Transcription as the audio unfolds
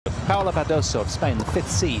Paula Badosa of Spain, the 5th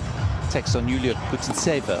seed, takes on Yulia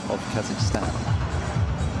Putintseva of Kazakhstan.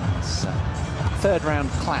 It's a third round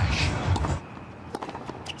clash.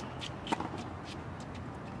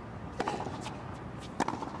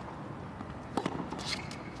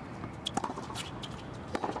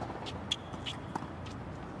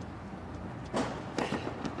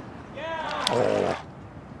 Oh.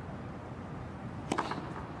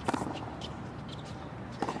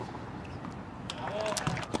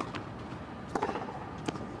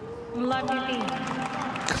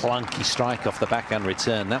 Clunky strike off the backhand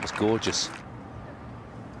return. That was gorgeous.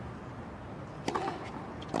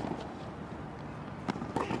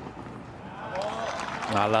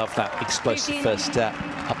 I love that explosive first step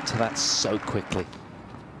up to that so quickly.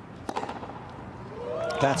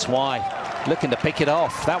 That's why. Looking to pick it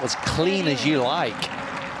off. That was clean as you like.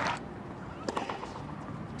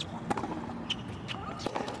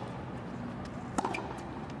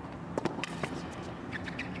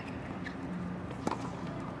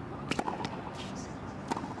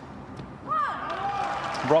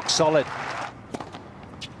 Rock solid.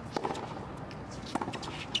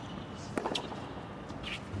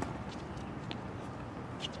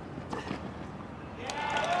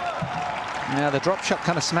 Now the drop shot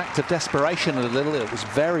kind of smacked of desperation a little. It was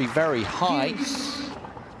very, very high.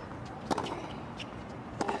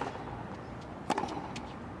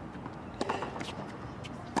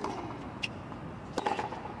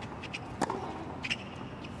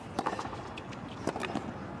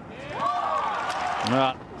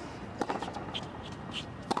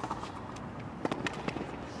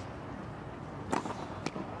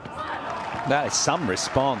 That is some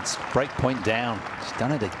response. Break point down. She's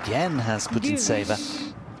done it again, has Putintseva.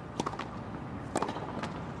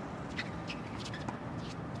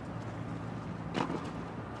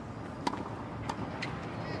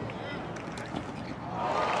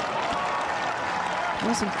 It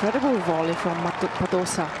was incredible volley from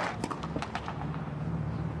Badosa.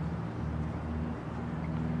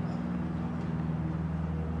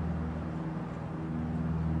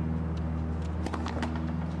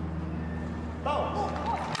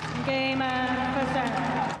 Game first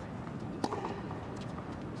set.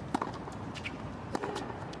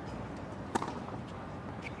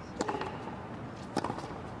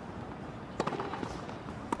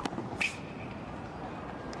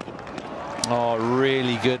 Oh,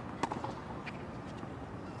 really good.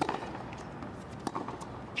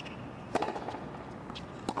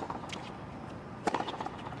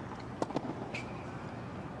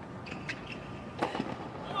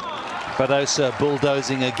 Badosa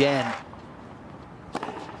bulldozing again.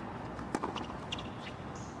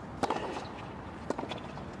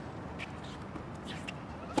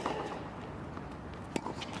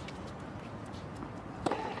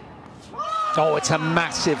 Oh, it's a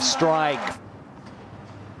massive strike.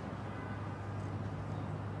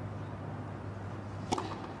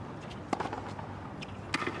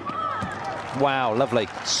 Wow, lovely.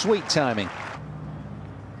 Sweet timing.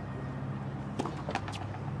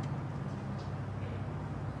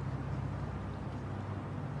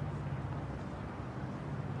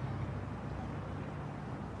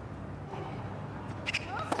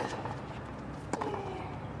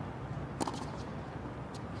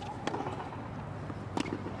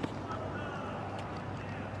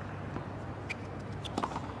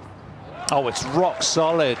 Oh, it's rock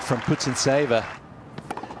solid from Putintseva.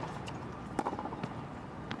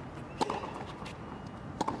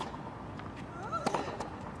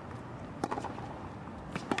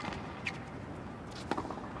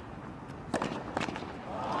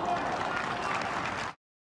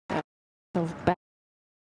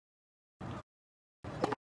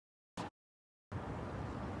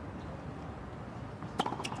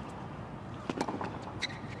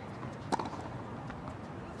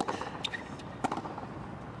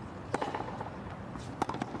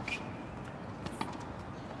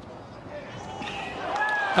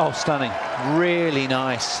 Oh, stunning. Really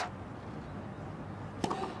nice.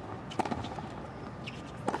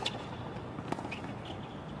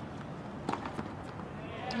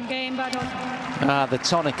 Game The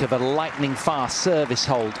tonic of a lightning fast service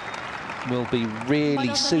hold will be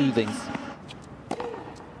really soothing.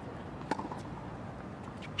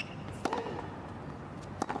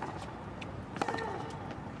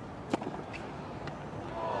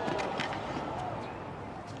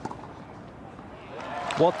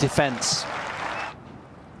 What defense?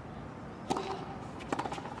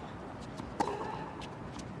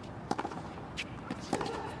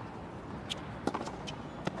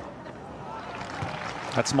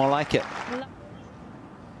 That's more like it.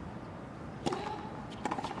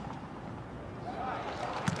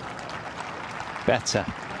 better.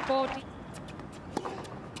 40.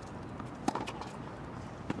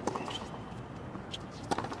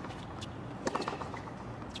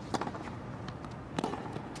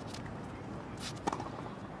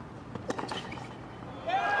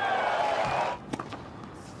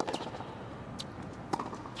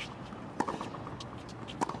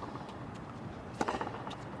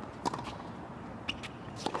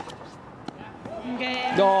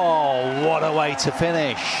 Oh, what a way to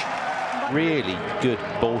finish. Really good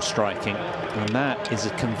ball striking. And that is a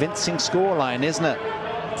convincing scoreline, isn't it?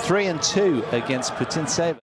 3-2 against Putintseva.